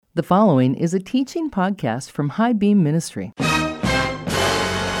The following is a teaching podcast from High Beam Ministry.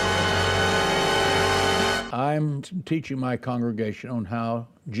 I'm teaching my congregation on how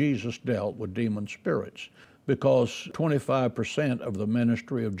Jesus dealt with demon spirits, because 25% of the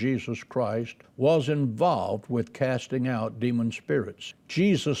ministry of Jesus Christ was involved with casting out demon spirits.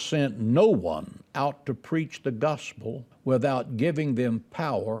 Jesus sent no one out to preach the gospel without giving them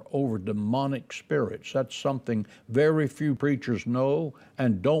power over demonic spirits. That's something very few preachers know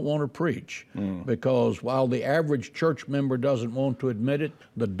and don't want to preach, because while the average church member doesn't want to admit it,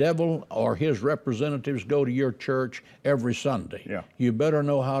 the devil or his representatives go to your church every Sunday. Yeah. You better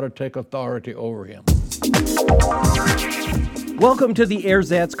know how to take authority over him. Welcome to the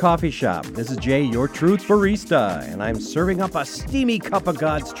Erzatz Coffee Shop. This is Jay, your truth barista, and I'm serving up a steamy cup of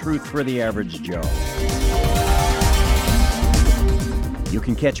God's truth for the average Joe. You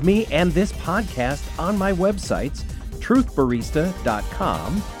can catch me and this podcast on my websites,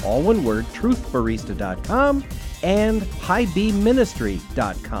 truthbarista.com, all one word, truthbarista.com, and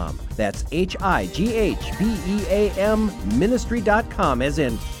highbeamministry.com. That's HIGHBEAM ministry.com, as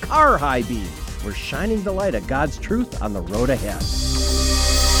in car high beam. We're shining the light of God's truth on the road ahead.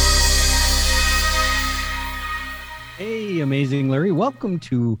 Hey, Amazing Larry. Welcome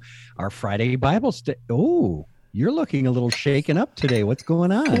to our Friday Bible study. Oh, you're looking a little shaken up today. What's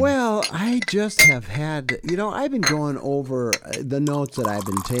going on? Well, I just have had, I've been going over the notes that I've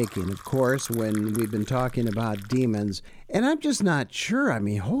been taking, of course, when we've been talking about demons, and I'm just not sure. I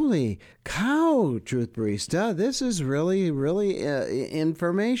mean, holy cow, Truth Barista, this is really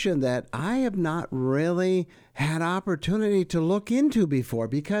information that I have not really had opportunity to look into before,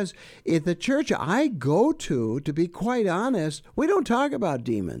 because at the church I go to be quite honest, we don't talk about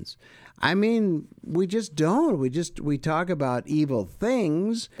demons. I mean, we just don't. We talk about evil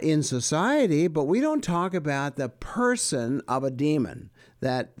things in society, but we don't talk about the person of a demon.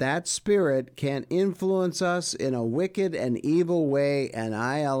 That spirit can influence us in a wicked and evil way, and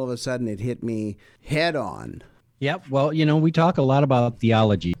all of a sudden it hit me head on. Yep. Well, we talk a lot about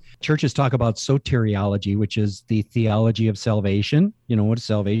theology. Churches talk about soteriology, which is the theology of salvation. What does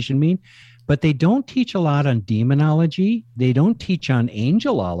salvation mean? But they don't teach a lot on demonology. They don't teach on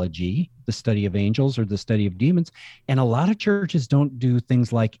angelology, the study of angels or the study of demons. And a lot of churches don't do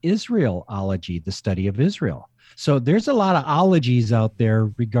things like Israelology, the study of Israel. So there's a lot of ologies out there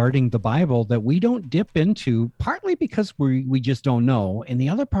regarding the Bible that we don't dip into, partly because we just don't know. And the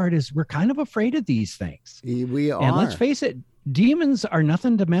other part is we're kind of afraid of these things. We are. And let's face it, demons are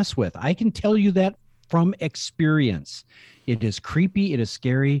nothing to mess with. I can tell you that from experience. It is creepy. It is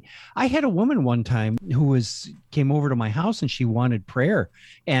scary. I had a woman one time who came over to my house and she wanted prayer.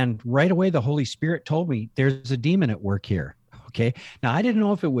 And right away, the Holy Spirit told me there's a demon at work here. Okay. Now, I didn't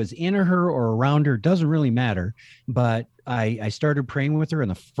know if it was in her or around her. It doesn't really matter. But I started praying with her.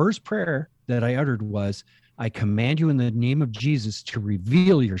 And the first prayer that I uttered was, I command you in the name of Jesus to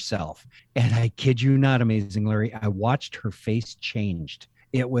reveal yourself. And I kid you not, Amazing Larry, I watched her face changed.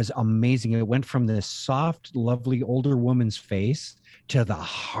 It was amazing. It went from this soft, lovely older woman's face to the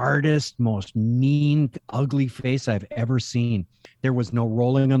hardest, most mean, ugly face I've ever seen. There was no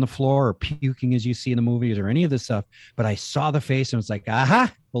rolling on the floor or puking as you see in the movies or any of this stuff. But I saw the face and was like,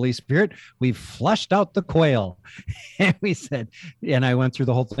 aha, Holy Spirit, we've flushed out the quail. And we said, and I went through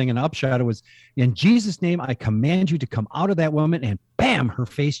the whole thing, and upshot it was, in Jesus' name, I command you to come out of that woman. And bam, her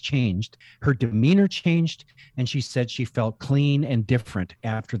face changed. Her demeanor changed. And she said she felt clean and different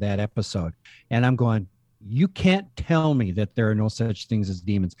after that episode. And I'm going, you can't tell me that there are no such things as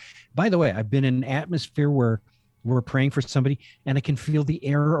demons. By the way, I've been in an atmosphere where we're praying for somebody and I can feel the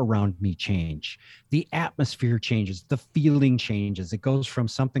air around me change. The atmosphere changes. The feeling changes. It goes from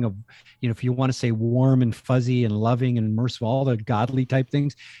something of, if you want to say warm and fuzzy and loving and merciful, all the godly type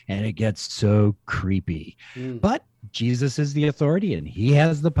things, and it gets so creepy. But Jesus is the authority and he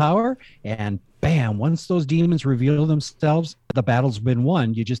has the power, and bam, once those demons reveal themselves, the battle's been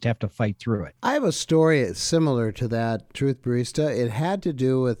won. You just have to fight through it. I have a story similar to that, Truth Barista. It had to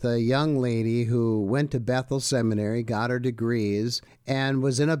do with a young lady who went to Bethel Seminary, got her degrees, and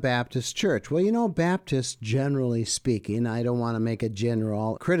was in a Baptist church. Well, Baptists, generally speaking, I don't want to make a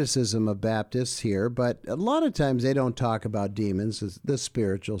general criticism of Baptists here, but a lot of times they don't talk about demons, the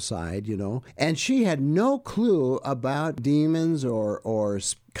spiritual side, And she had no clue about demons or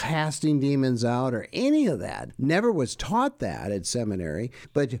casting demons out or any of that. Never was taught that at seminary.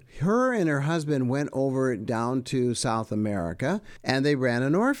 But her and her husband went over down to South America, and they ran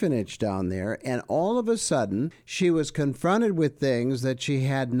an orphanage down there. And all of a sudden, she was confronted with things that she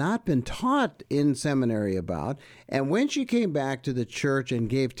had not been taught in seminary about. And when she came back to the church and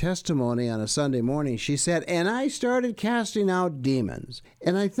gave testimony on a Sunday morning, she said, and I started casting out demons.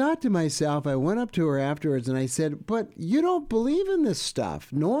 And I thought to myself, I went up to her afterwards and I said, but you don't believe in this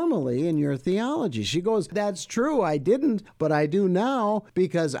stuff normally in your theology. She goes, that's true. I didn't, but I do now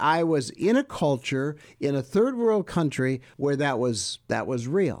because I was in a culture in a third world country where that was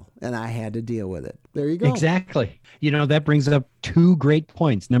real and I had to deal with it. There you go. Exactly. That brings up two great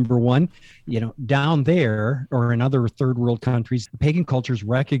points. Number one, down there or in other third world countries, pagan cultures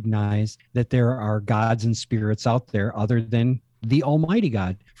recognize that there are gods and spirits out there other than the Almighty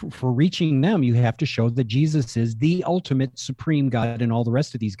God. For reaching them, you have to show that Jesus is the ultimate supreme God and all the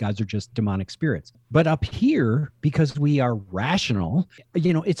rest of these gods are just demonic spirits. But up here, because we are rational,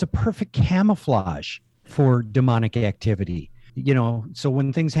 it's a perfect camouflage for demonic activity. So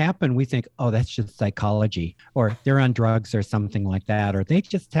when things happen, we think, oh, that's just psychology, or they're on drugs or something like that, or they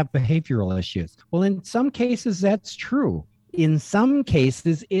just have behavioral issues. Well, in some cases, that's true. In some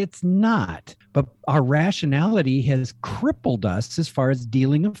cases, it's not. But our rationality has crippled us as far as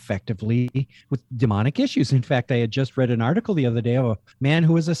dealing effectively with demonic issues. In fact, I had just read an article the other day of a man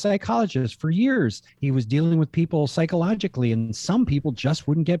who was a psychologist for years. He was dealing with people psychologically, and some people just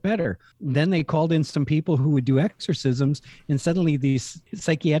wouldn't get better. Then they called in some people who would do exorcisms, and suddenly these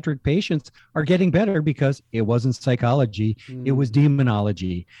psychiatric patients are getting better because it wasn't psychology, it was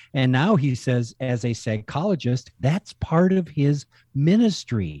demonology. And now he says, as a psychologist, that's part of his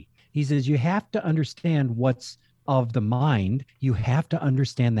ministry. He says, you have to understand what's of the mind. You have to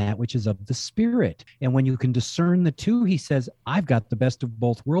understand that which is of the spirit. And when you can discern the two, he says, I've got the best of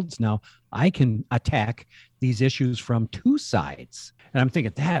both worlds now. I can attack these issues from two sides. And I'm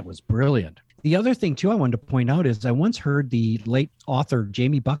thinking, that was brilliant. The other thing, too, I wanted to point out is I once heard the late author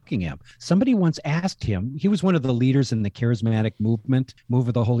Jamie Buckingham. Somebody once asked him, he was one of the leaders in the charismatic movement, move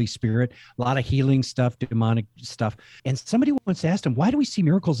of the Holy Spirit, a lot of healing stuff, demonic stuff. And somebody once asked him, why do we see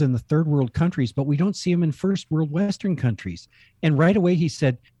miracles in the third world countries, but we don't see them in first world Western countries? And right away he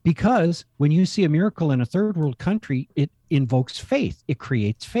said, because when you see a miracle in a third world country, it invokes faith. It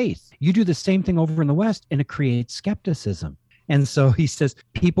creates faith. You do the same thing over in the West and it creates skepticism. And so he says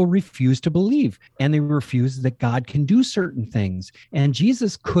people refuse to believe, and they refuse that God can do certain things. And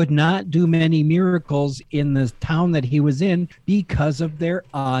Jesus could not do many miracles in the town that he was in because of their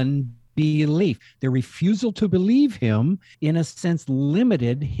unbelief. Their refusal to believe him, in a sense,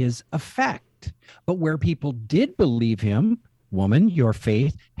 limited his effect. But where people did believe him, woman, your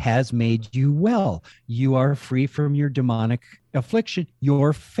faith has made you well. You are free from your demonic affliction.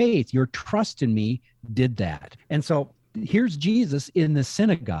 Your faith, your trust in me did that. And so here's Jesus in the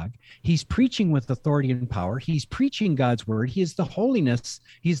synagogue. He's preaching with authority and power. He's preaching God's word. He is the holiness.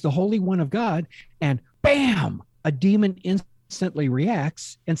 He's the Holy One of God. And bam, a demon instantly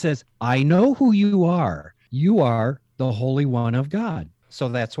reacts and says, I know who you are. You are the Holy One of God. So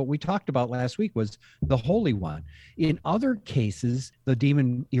that's what we talked about last week, was the Holy One. In other cases, the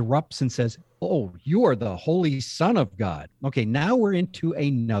demon erupts and says, oh, you are the Holy Son of God. Okay, now we're into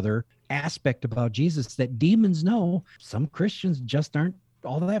another aspect about Jesus that demons know some Christians just aren't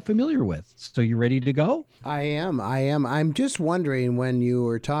all that familiar with. So you ready to go? I am. I'm just wondering, when you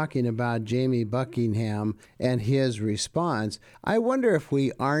were talking about Jamie Buckingham and his response, I wonder if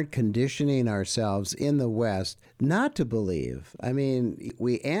we aren't conditioning ourselves in the West not to believe. I mean,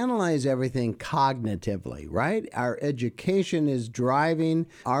 we analyze everything cognitively, right? Our education is driving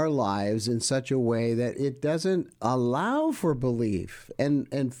our lives in such a way that it doesn't allow for belief.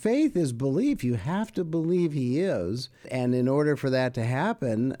 And faith is belief. You have to believe he is. And in order for that to happen,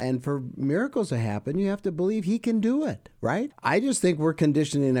 and for miracles to happen, you have to believe he can do it, right? I just think we're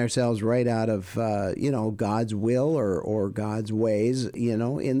conditioning ourselves right out of, God's will or God's ways,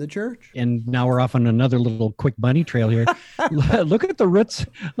 in the church. And now we're off on another little quick bunny trail here. Look at the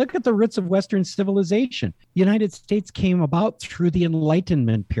roots of Western civilization. The United States came about through the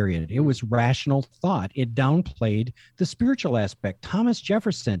Enlightenment period. It was rational thought. It downplayed the spiritual aspect. Thomas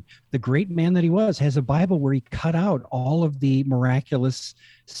Jefferson, the great man that he was, has a Bible where he cut out all of the miraculous numerous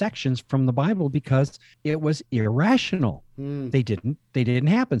sections from the Bible because it was irrational. They didn't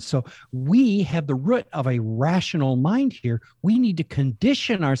happen. So we have the root of a rational mind here. We need to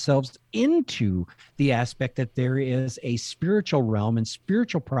condition ourselves into the aspect that there is a spiritual realm and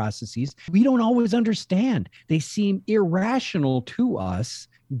spiritual processes we don't always understand. They seem irrational to us,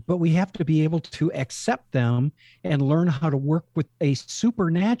 but we have to be able to accept them and learn how to work with a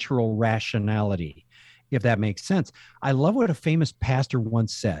supernatural rationality, if that makes sense. I love what a famous pastor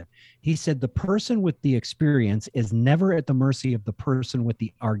once said. He said, the person with the experience is never at the mercy of the person with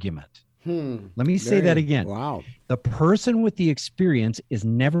the argument. Let me say that again. Wow. The person with the experience is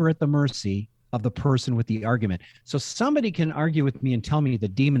never at the mercy of the person with the argument. So somebody can argue with me and tell me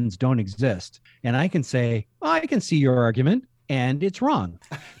that demons don't exist. And I can say, I can see your argument. And it's wrong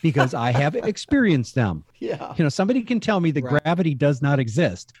because I have experienced them. Yeah. Somebody can tell me that gravity does not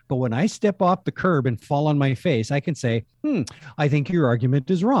exist. But when I step off the curb and fall on my face, I can say, I think your argument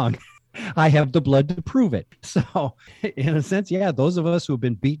is wrong. I have the blood to prove it. So in a sense, yeah, those of us who have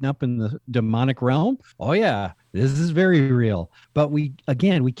been beaten up in the demonic realm, oh yeah, this is very real. But we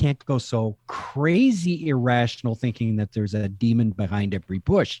can't go so crazy irrational thinking that there's a demon behind every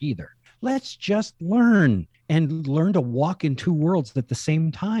bush either. Let's just learn to walk in two worlds at the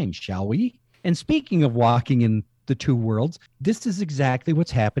same time, shall we? And speaking of walking in the two worlds, this is exactly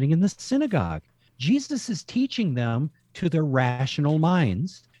what's happening in the synagogue. Jesus is teaching them to their rational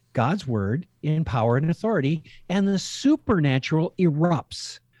minds, God's word in power and authority, and the supernatural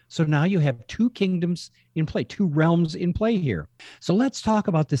erupts. So now you have two kingdoms in play, two realms in play here. So let's talk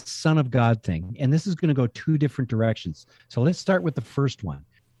about this Son of God thing. And this is going to go two different directions. So let's start with the first one.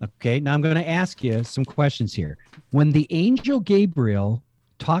 Okay, now I'm going to ask you some questions here. When the angel Gabriel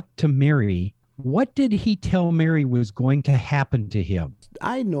talked to Mary, what did he tell Mary was going to happen to him?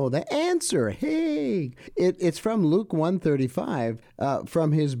 I know the answer. Hey, it's from Luke 1:35.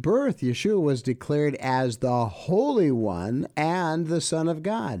 From his birth, Yeshua was declared as the Holy One and the Son of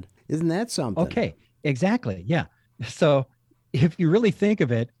God. Isn't that something? Okay, exactly. Yeah. So if you really think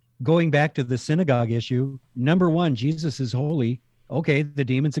of it, going back to the synagogue issue, number one, Jesus is holy. Okay, the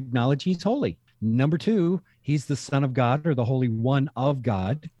demons acknowledge he's holy. Number two, he's the Son of God or the Holy One of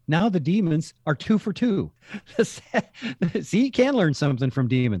God. Now the demons are 2 for 2. See, you can learn something from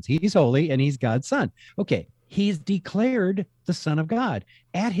demons. He's holy and he's God's son. Okay, he's declared the Son of God.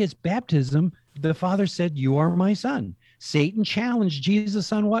 At his baptism, the Father said, "You are my son." Satan challenged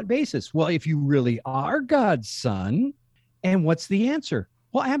Jesus on what basis? Well, if you really are God's son, and what's the answer?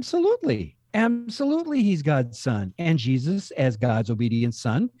 Well, absolutely. Absolutely, he's God's son. And Jesus, as God's obedient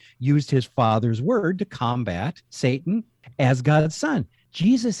son, used his Father's word to combat Satan as God's son.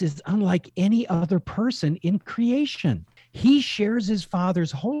 Jesus is unlike any other person in creation. He shares his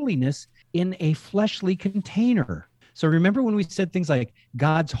Father's holiness in a fleshly container. So remember when we said things like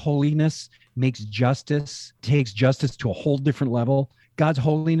God's holiness takes justice to a whole different level? God's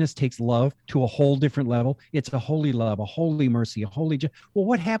holiness takes love to a whole different level. It's a holy love, a holy mercy, a holy... Well,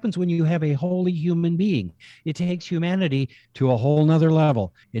 what happens when you have a holy human being? It takes humanity to a whole nother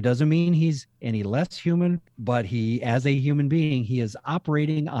level. It doesn't mean he's any less human, but he, as a human being, he is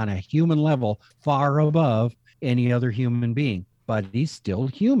operating on a human level far above any other human being, but he's still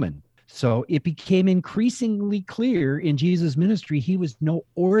human. So it became increasingly clear in Jesus' ministry, he was no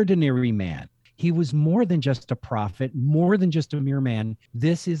ordinary man. He was more than just a prophet, more than just a mere man.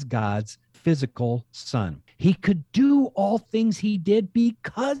 This is God's physical son. He could do all things he did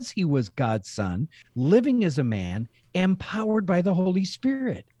because he was God's son, living as a man, empowered by the Holy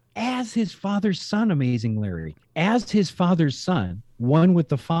Spirit. As his Father's son, amazing Larry, as his Father's son, one with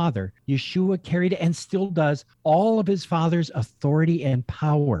the Father, Yeshua carried and still does all of his Father's authority and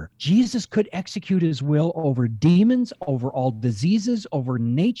power. Jesus could execute his will over demons, over all diseases, over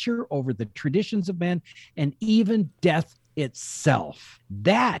nature, over the traditions of man, and even death itself.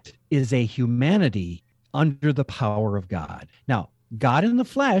 That is a humanity under the power of God. Now, God in the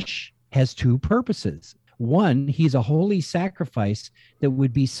flesh has two purposes. One, he's a holy sacrifice that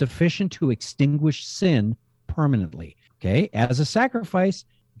would be sufficient to extinguish sin permanently. Okay, as a sacrifice,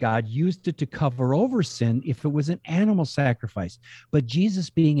 God used it to cover over sin if it was an animal sacrifice. But Jesus,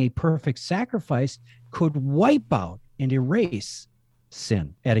 being a perfect sacrifice, could wipe out and erase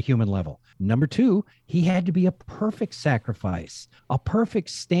sin at a human level. Number two, he had to be a perfect sacrifice, a perfect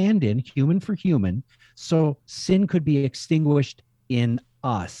stand-in, human for human, so sin could be extinguished in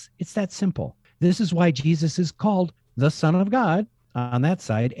us. It's that simple. This is why Jesus is called the Son of God on that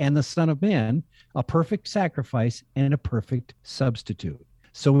side and the Son of Man, a perfect sacrifice and a perfect substitute.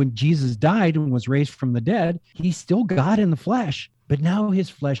 So when Jesus died and was raised from the dead, he's still God in the flesh, but now his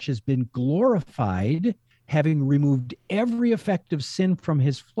flesh has been glorified, having removed every effect of sin from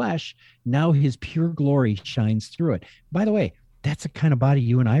his flesh, now his pure glory shines through it. By the way, that's the kind of body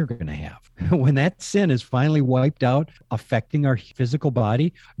you and I are going to have. When that sin is finally wiped out, affecting our physical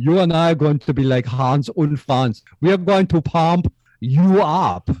body, you and I are going to be like Hans und Franz. We are going to pump you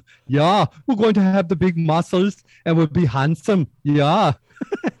up. Yeah, we're going to have the big muscles and we'll be handsome. Yeah.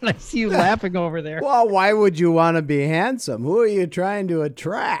 I see you laughing over there. Well, why would you want to be handsome? Who are you trying to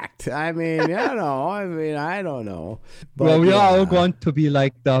attract? I mean, I don't know. But, well, we are all going to be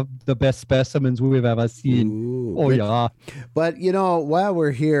like the best specimens we've ever seen. Yeah. But, while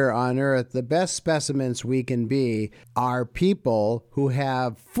we're here on Earth, the best specimens we can be are people who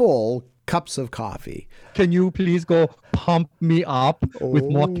have full cups of coffee. Can you please go pump me up with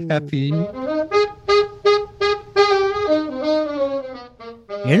more caffeine?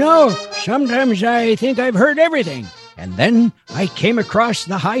 Sometimes I think I've heard everything. And then I came across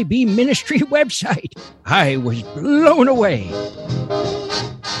the High Beam Ministry website. I was blown away.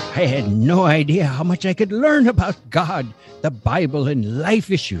 I had no idea how much I could learn about God, the Bible, and life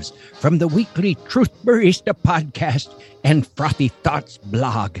issues from the weekly Truth Barista podcast and Frothy Thoughts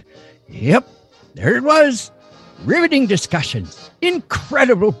blog. Yep, there it was. Riveting discussions,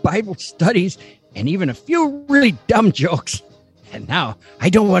 incredible Bible studies, and even a few really dumb jokes. And now I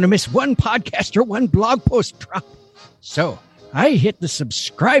don't want to miss one podcast or one blog post drop. So I hit the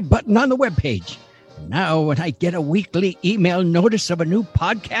subscribe button on the webpage. Now when I get a weekly email notice of a new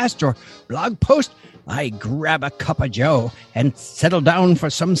podcast or blog post, I grab a cup of joe and settle down for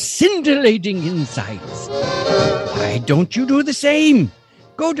some scintillating insights. Why don't you do the same?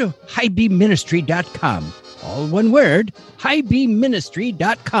 Go to highbeamministry.com. All one word,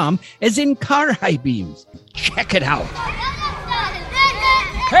 highbeamministry.com, as in car high beams. Check it out.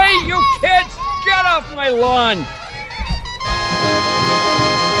 Hey, you kids, get off my lawn.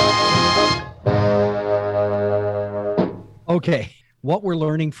 Okay, what we're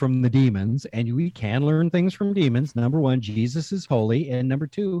learning from the demons, and we can learn things from demons. Number one, Jesus is holy. And number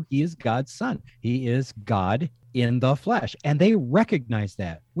two, he is God's son. He is God in the flesh. And they recognize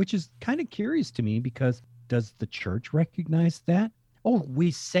that, which is kind of curious to me, because does the church recognize that? Oh,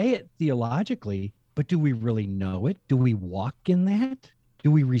 we say it theologically, but do we really know it? Do we walk in that? Do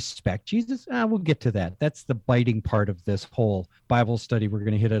we respect Jesus? We'll get to that. That's the biting part of this whole Bible study. We're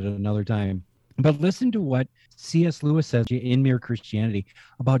going to hit it at another time. But listen to what C.S. Lewis says in Mere Christianity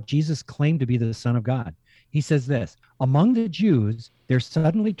about Jesus' claim to be the Son of God. He says this: among the Jews, there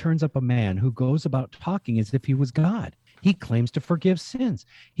suddenly turns up a man who goes about talking as if he was God. He claims to forgive sins.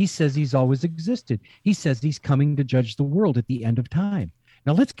 He says he's always existed. He says he's coming to judge the world at the end of time.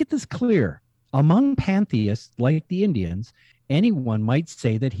 Now, let's get this clear. Among pantheists like the Indians, anyone might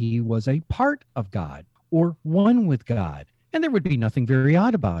say that he was a part of God or one with God, and there would be nothing very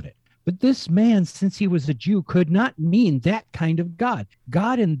odd about it. But this man, since he was a Jew, could not mean that kind of God.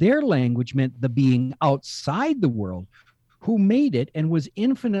 God in their language meant the being outside the world, who made it and was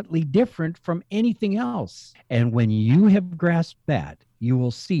infinitely different from anything else. And when you have grasped that, you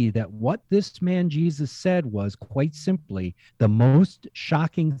will see that what this man Jesus said was quite simply the most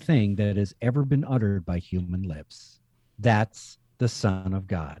shocking thing that has ever been uttered by human lips. That's the Son of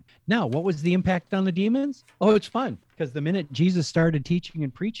God. Now, what was the impact on the demons? Oh, it's fun, because the minute Jesus started teaching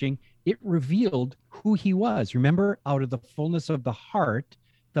and preaching, it revealed who he was. Remember, out of the fullness of the heart,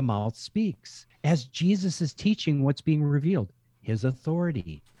 the mouth speaks. As Jesus is teaching, what's being revealed? His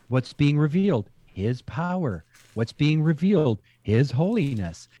authority. What's being revealed? His power. What's being revealed? His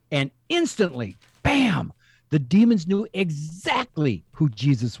holiness. And instantly, bam, the demons knew exactly who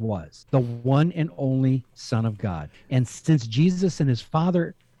Jesus was, the one and only Son of God. And since Jesus and his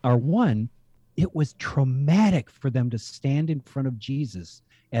Father are one, it was traumatic for them to stand in front of Jesus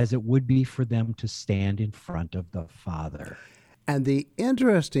as it would be for them to stand in front of the Father. And the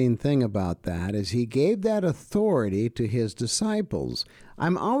interesting thing about that is he gave that authority to his disciples.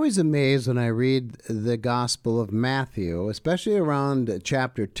 I'm always amazed when I read the Gospel of Matthew, especially around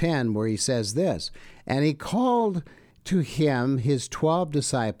chapter 10, where he says this: and he called to him his 12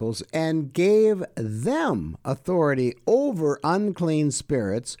 disciples and gave them authority over unclean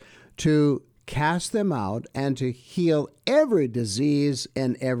spirits to cast them out and to heal every disease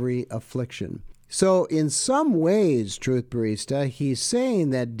and every affliction. So in some ways, Truth Barista, he's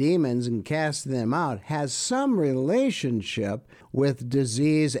saying that demons and casting them out has some relationship with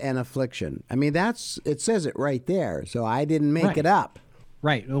disease and affliction. I mean, it says it right there. So I didn't make it up.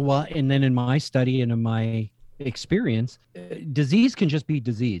 Right. Well, and then in my study and in my experience, disease can just be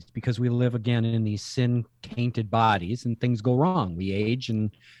disease because we live again in these sin-tainted bodies and things go wrong. We age and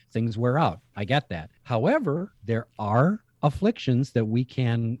things wear out. I get that. However, there are afflictions that we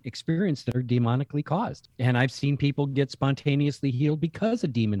can experience that are demonically caused. And I've seen people get spontaneously healed because a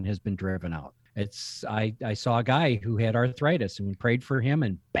demon has been driven out. I saw a guy who had arthritis, and we prayed for him,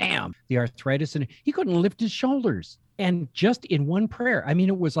 and bam, the arthritis, and he couldn't lift his shoulders. And just in one prayer, I mean,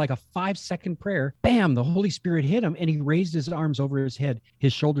 it was like a 5-second prayer, bam, the Holy Spirit hit him, and he raised his arms over his head,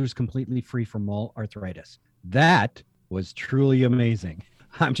 his shoulders completely free from all arthritis. That was truly amazing.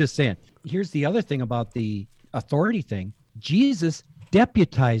 I'm just saying. Here's the other thing about the authority thing. Jesus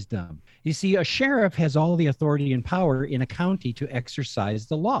deputized them. You see, a sheriff has all the authority and power in a county to exercise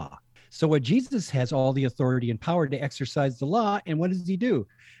the law. So what Jesus has all the authority and power to exercise the law. And what does he do?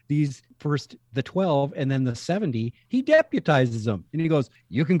 These first, the 12 and then the 70, he deputizes them. And he goes,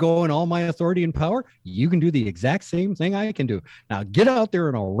 you can go in all my authority and power. You can do the exact same thing I can do. Now get out there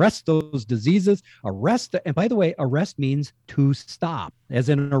and arrest those diseases. And by the way, arrest means to stop, as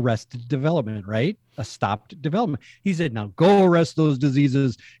in arrested development, right? A stopped development. He said, now go arrest those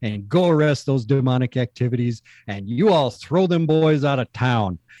diseases and go arrest those demonic activities. And you all throw them boys out of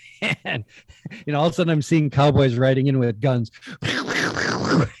town. And, all of a sudden I'm seeing cowboys riding in with guns,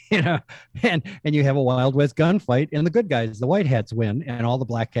 and you have a Wild West gunfight, and the good guys, the white hats, win, and all the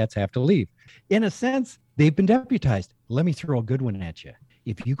black hats have to leave. In a sense, they've been deputized. Let me throw a good one at you.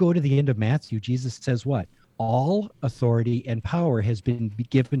 If you go to the end of Matthew, Jesus says what? All authority and power has been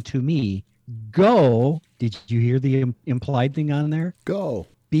given to me. Go. Did you hear the implied thing on there? Go.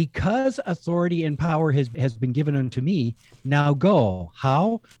 Because authority and power has been given unto me, now go.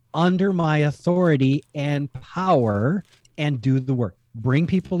 How? Under my authority and power, and do the work. Bring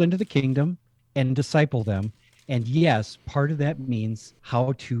people into the kingdom and disciple them. And yes, part of that means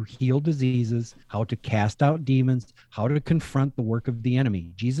how to heal diseases, how to cast out demons, how to confront the work of the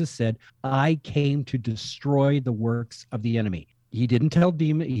enemy. Jesus said, I came to destroy the works of the enemy. He didn't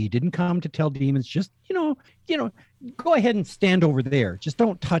come to tell demons, just, go ahead and stand over there. Just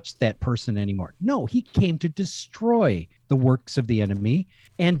don't touch that person anymore. No, he came to destroy the works of the enemy.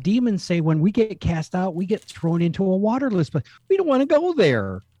 And demons say, when we get cast out, we get thrown into a waterless place. We don't want to go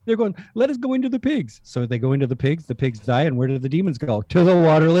there. They're going, let us go into the pigs. So they go into the pigs die, and where do the demons go? To the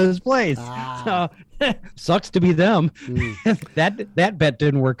waterless place. So sucks to be them. That bet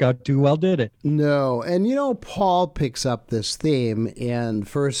didn't work out too well, did it? No. And Paul picks up this theme in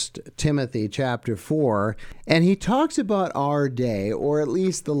 1 Timothy chapter 4, and he talks about our day, or at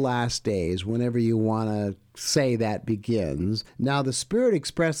least the last days, whenever you want to say that begins. Now the Spirit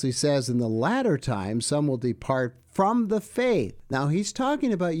expressly says in the latter times some will depart from the faith. Now he's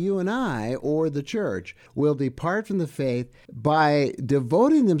talking about you and I, or the church, will depart from the faith by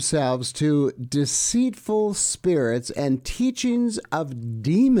devoting themselves to deceitful spirits and teachings of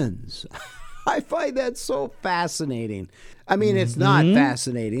demons. I find that so fascinating. I mean, it's not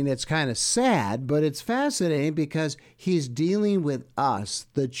fascinating. It's kind of sad, but it's fascinating because he's dealing with us,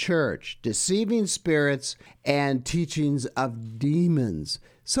 the church, deceiving spirits and teachings of demons.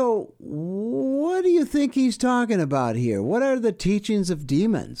 So what do you think he's talking about here? What are the teachings of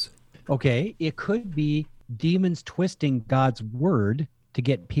demons? Okay, it could be demons twisting God's word to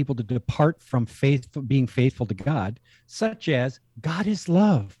get people to depart from being faithful to God, such as God is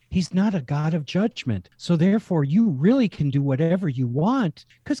love. He's not a God of judgment. So therefore, you really can do whatever you want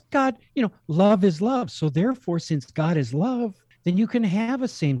because God, love is love. So therefore, since God is love, then you can have a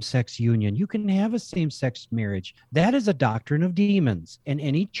same-sex union. You can have a same-sex marriage. That is a doctrine of demons. And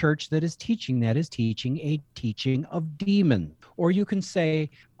any church that is teaching that is teaching a teaching of demon. Or you can say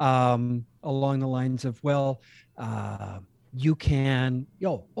along the lines of, you can,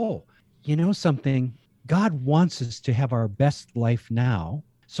 something, God wants us to have our best life now.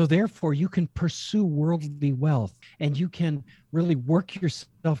 So therefore, you can pursue worldly wealth and you can really work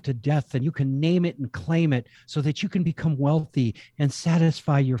yourself to death and you can name it and claim it so that you can become wealthy and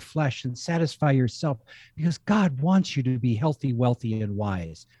satisfy your flesh and satisfy yourself because God wants you to be healthy, wealthy, and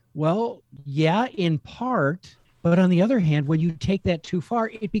wise. Well, yeah, in part. But on the other hand, when you take that too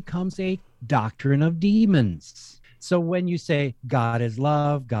far, it becomes a doctrine of demons. So when you say God is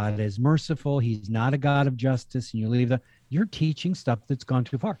love, God is merciful, he's not a God of justice, and you leave that, you're teaching stuff that's gone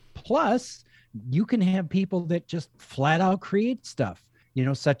too far. Plus, you can have people that just flat out create stuff,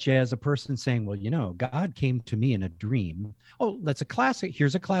 such as a person saying, God came to me in a dream. Oh, that's a classic.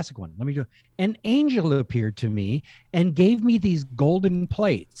 Here's a classic one. Let me do it. An angel appeared to me and gave me these golden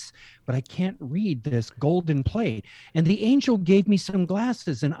plates, but I can't read this golden plate. And the angel gave me some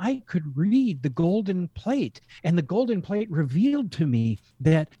glasses and I could read the golden plate. And the golden plate revealed to me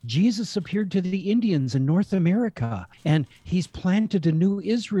that Jesus appeared to the Indians in North America and he's planted a new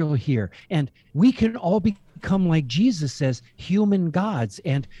Israel here. And we can all become become, like Jesus says, human gods,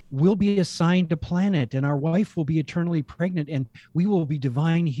 and we'll be assigned a planet, and our wife will be eternally pregnant, and we will be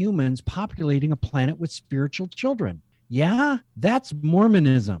divine humans populating a planet with spiritual children. Yeah, that's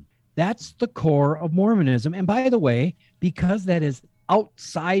Mormonism. That's the core of Mormonism. And by the way, because that is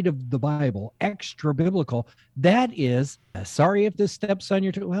outside of the Bible, extra biblical, that is, sorry if this steps on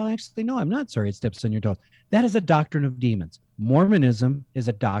your toes. Well, actually, no, I'm not sorry it steps on your toes. That is a doctrine of demons. Mormonism is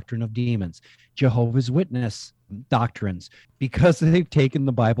a doctrine of demons. Jehovah's Witness doctrines, because they've taken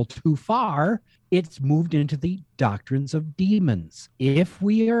the Bible too far, it's moved into the doctrines of demons. If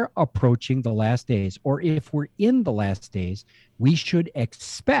we are approaching the last days, or if we're in the last days, we should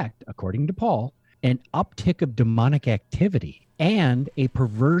expect, according to Paul, an uptick of demonic activity and a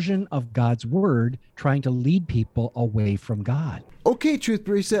perversion of God's word, trying to lead people away from God. Okay, Truth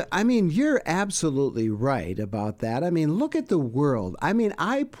Barista, I mean, you're absolutely right about that. I mean, look at the world. I mean,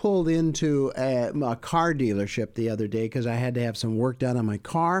 I pulled into a car dealership the other day because I had to have some work done on my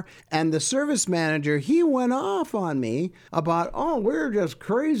car, and the service manager, he went off on me about, oh, we're just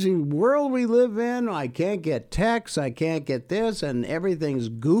crazy world we live in. I can't get texts, I can't get this, and everything's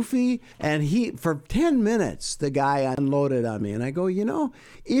goofy. And for 10 minutes, the guy unloaded on me, and I go, you know,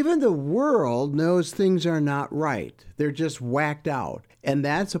 even the world knows things are not right. They're just whacked out. And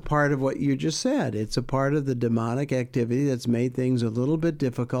that's a part of what you just said. It's a part of the demonic activity that's made things a little bit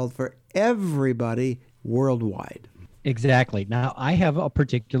difficult for everybody worldwide. Exactly. Now, I have a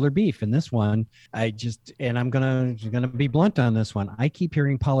particular beef in this one. And I'm gonna be blunt on this one. I keep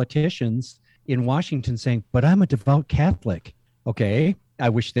hearing politicians in Washington saying, but I'm a devout Catholic. Okay, I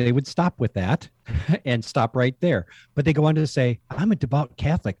wish they would stop with that and stop right there. But they go on to say, I'm a devout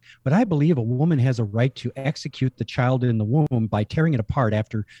Catholic, but I believe a woman has a right to execute the child in the womb by tearing it apart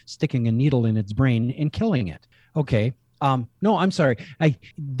after sticking a needle in its brain and killing it. Okay. No, I'm sorry.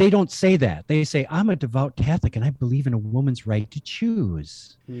 They don't say that. They say, I'm a devout Catholic and I believe in a woman's right to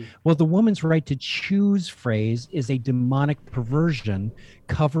choose. Well, the woman's right to choose phrase is a demonic perversion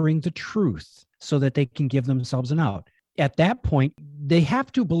covering the truth so that they can give themselves an out. At that point, they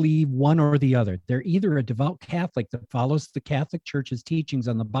have to believe one or the other. They're either a devout Catholic that follows the Catholic Church's teachings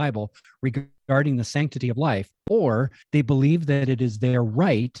on the Bible regarding the sanctity of life, or they believe that it is their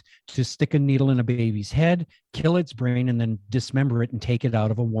right to stick a needle in a baby's head, kill its brain, and then dismember it and take it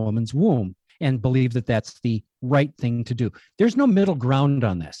out of a woman's womb, and believe that that's the right thing to do. There's no middle ground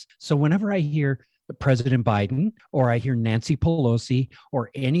on this. So whenever I hear President Biden, or I hear Nancy Pelosi,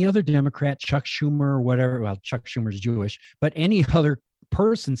 or any other Democrat, Chuck Schumer, or whatever, well, Chuck Schumer's Jewish, but any other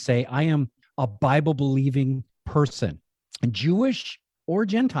person say, I am a Bible-believing person, Jewish or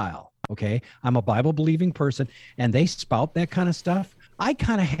Gentile, okay? I'm a Bible-believing person, and they spout that kind of stuff, I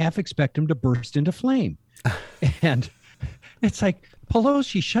kind of half expect them to burst into flame. And it's like,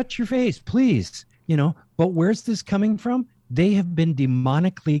 Pelosi, shut your face, please. You know, but where's this coming from? They have been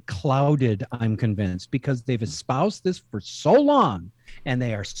demonically clouded, I'm convinced, because they've espoused this for so long and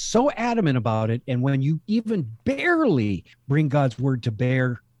they are so adamant about it. And when you even barely bring God's word to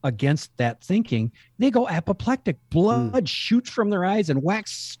bear against that thinking, they go apoplectic. Blood shoots from their eyes and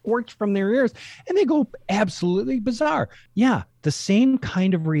wax squirts from their ears, and they go absolutely bizarre. Yeah, the same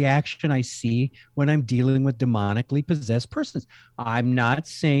kind of reaction I see when I'm dealing with demonically possessed persons. I'm not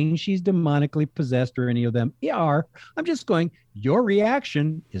saying she's demonically possessed or any of them are. I'm just going, your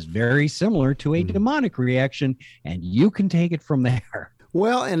reaction is very similar to a demonic reaction, and you can take it from there.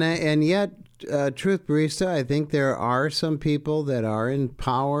 Well, and yet, Truth Barista, I think there are some people that are in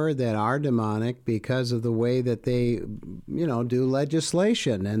power that are demonic because of the way that they, do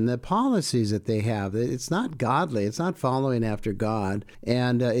legislation and the policies that they have. It's not godly. It's not following after God,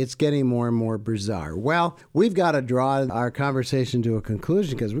 and it's getting more and more bizarre. Well, we've got to draw our conversation to a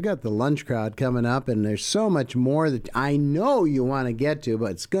conclusion because we've got the lunch crowd coming up, and there's so much more that I know you want to get to,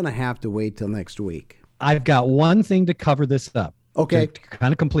 but it's going to have to wait till next week. I've got one thing to cover this up. Okay. To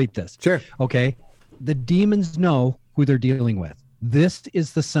kind of complete this. Sure. Okay. The demons know who they're dealing with. This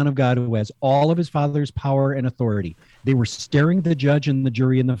is the Son of God who has all of his Father's power and authority. They were staring the judge and the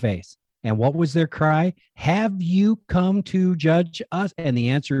jury in the face. And what was their cry? Have you come to judge us? And the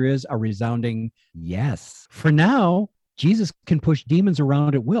answer is a resounding yes. For now, Jesus can push demons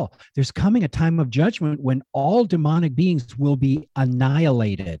around at will. There's coming a time of judgment when all demonic beings will be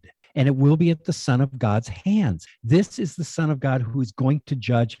annihilated. And it will be at the Son of God's hands. This is the Son of God who is going to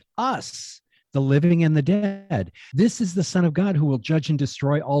judge us, the living and the dead. This is the Son of God who will judge and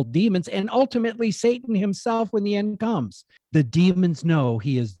destroy all demons and ultimately Satan himself when the end comes. The demons know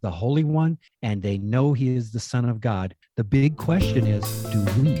he is the Holy One, and they know he is the Son of God. The big question is, do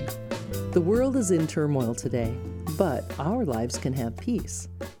we? The world is in turmoil today, but our lives can have peace.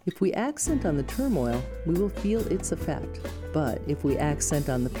 If we accent on the turmoil, we will feel its effect. But if we accent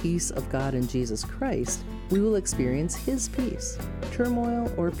on the peace of God in Jesus Christ, we will experience His peace.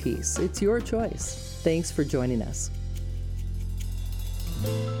 Turmoil or peace, it's your choice. Thanks for joining us.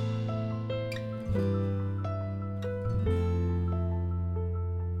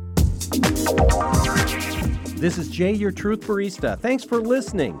 This is Jay, your Truth Barista. Thanks for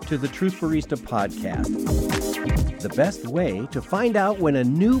listening to the Truth Barista podcast. The best way to find out when a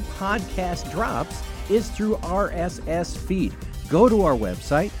new podcast drops is through RSS feed. Go to our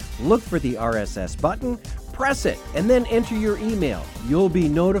website, look for the RSS button, press it, and then enter your email. You'll be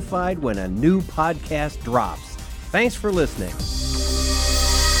notified when a new podcast drops. Thanks for listening.